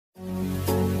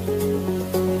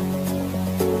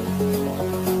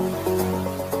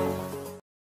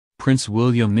Prince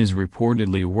William is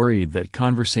reportedly worried that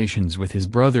conversations with his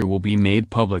brother will be made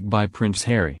public by Prince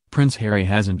Harry. Prince Harry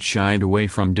hasn't shied away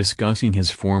from discussing his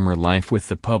former life with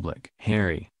the public.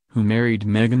 Harry, who married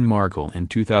Meghan Markle in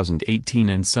 2018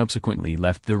 and subsequently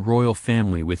left the royal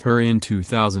family with her in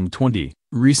 2020,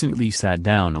 recently sat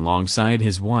down alongside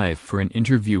his wife for an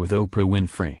interview with Oprah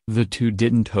Winfrey. The two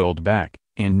didn't hold back,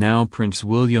 and now Prince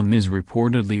William is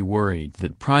reportedly worried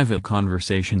that private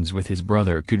conversations with his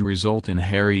brother could result in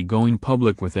Harry going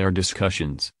public with their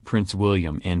discussions. Prince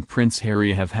William and Prince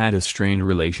Harry have had a strained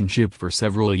relationship for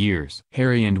several years.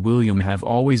 Harry and William have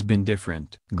always been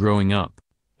different. Growing up,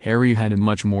 Harry had a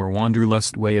much more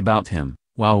wanderlust way about him,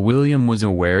 while William was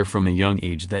aware from a young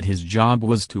age that his job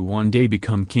was to one day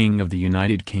become King of the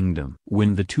United Kingdom.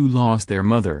 When the two lost their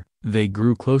mother, they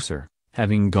grew closer,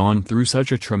 having gone through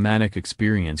such a traumatic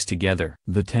experience together.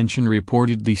 The tension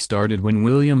reportedly started when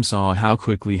William saw how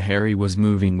quickly Harry was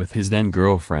moving with his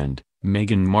then-girlfriend,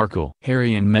 Meghan Markle.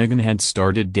 Harry and Meghan had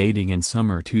started dating in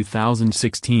summer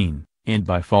 2016, and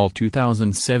by fall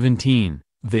 2017,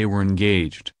 they were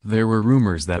engaged. There were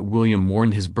rumors that William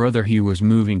warned his brother he was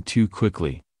moving too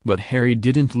quickly, but Harry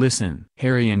didn't listen.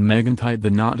 Harry and Meghan tied the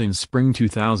knot in spring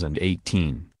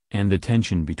 2018. And the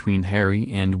tension between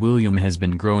Harry and William has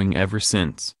been growing ever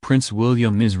since. Prince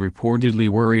William is reportedly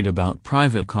worried about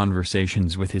private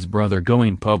conversations with his brother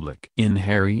going public. In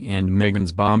Harry and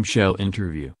Meghan's bombshell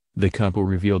interview, the couple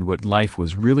revealed what life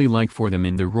was really like for them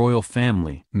in the royal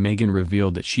family. Meghan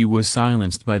revealed that she was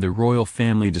silenced by the royal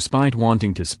family despite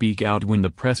wanting to speak out when the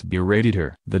press berated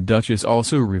her. The Duchess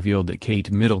also revealed that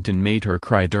Kate Middleton made her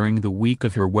cry during the week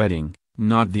of her wedding,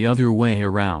 not the other way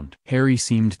around. Harry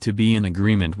seemed to be in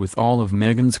agreement with all of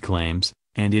Meghan's claims,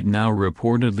 and it now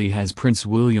reportedly has Prince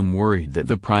William worried that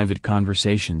the private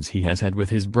conversations he has had with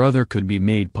his brother could be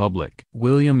made public.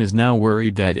 William is now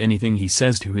worried that anything he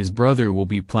says to his brother will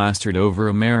be plastered over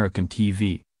American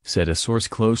TV, said a source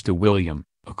close to William,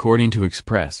 according to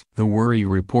Express. The worry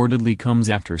reportedly comes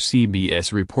after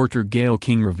CBS reporter Gayle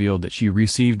King revealed that she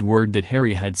received word that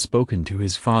Harry had spoken to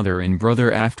his father and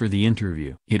brother after the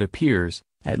interview. It appears,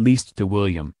 at least to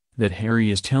William, that Harry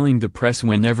is telling the press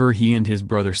whenever he and his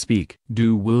brother speak.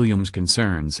 William's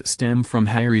concerns stem from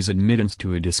Harry's admittance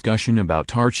to a discussion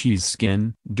about Archie's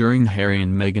skin. During Harry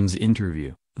and Meghan's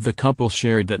interview, the couple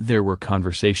shared that there were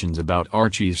conversations about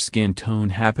Archie's skin tone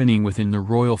happening within the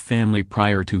royal family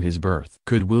prior to his birth.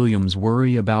 Could William's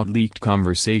worry about leaked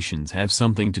conversations have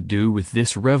something to do with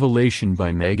this revelation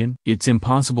by Meghan? It's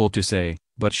impossible to say,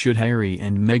 but should Harry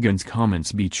and Meghan's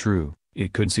comments be true,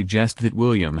 it could suggest that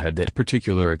William had that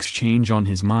particular exchange on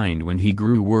his mind when he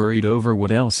grew worried over what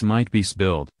else might be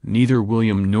spilled. Neither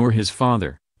William nor his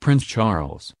father, Prince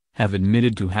Charles, have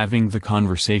admitted to having the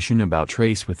conversation about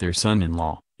Trace with their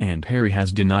son-in-law, and Harry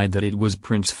has denied that it was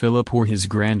Prince Philip or his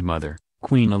grandmother,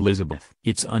 Queen Elizabeth.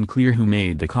 It's unclear who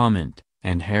made the comment,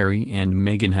 and Harry and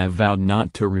Meghan have vowed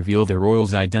not to reveal the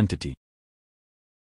royal's identity.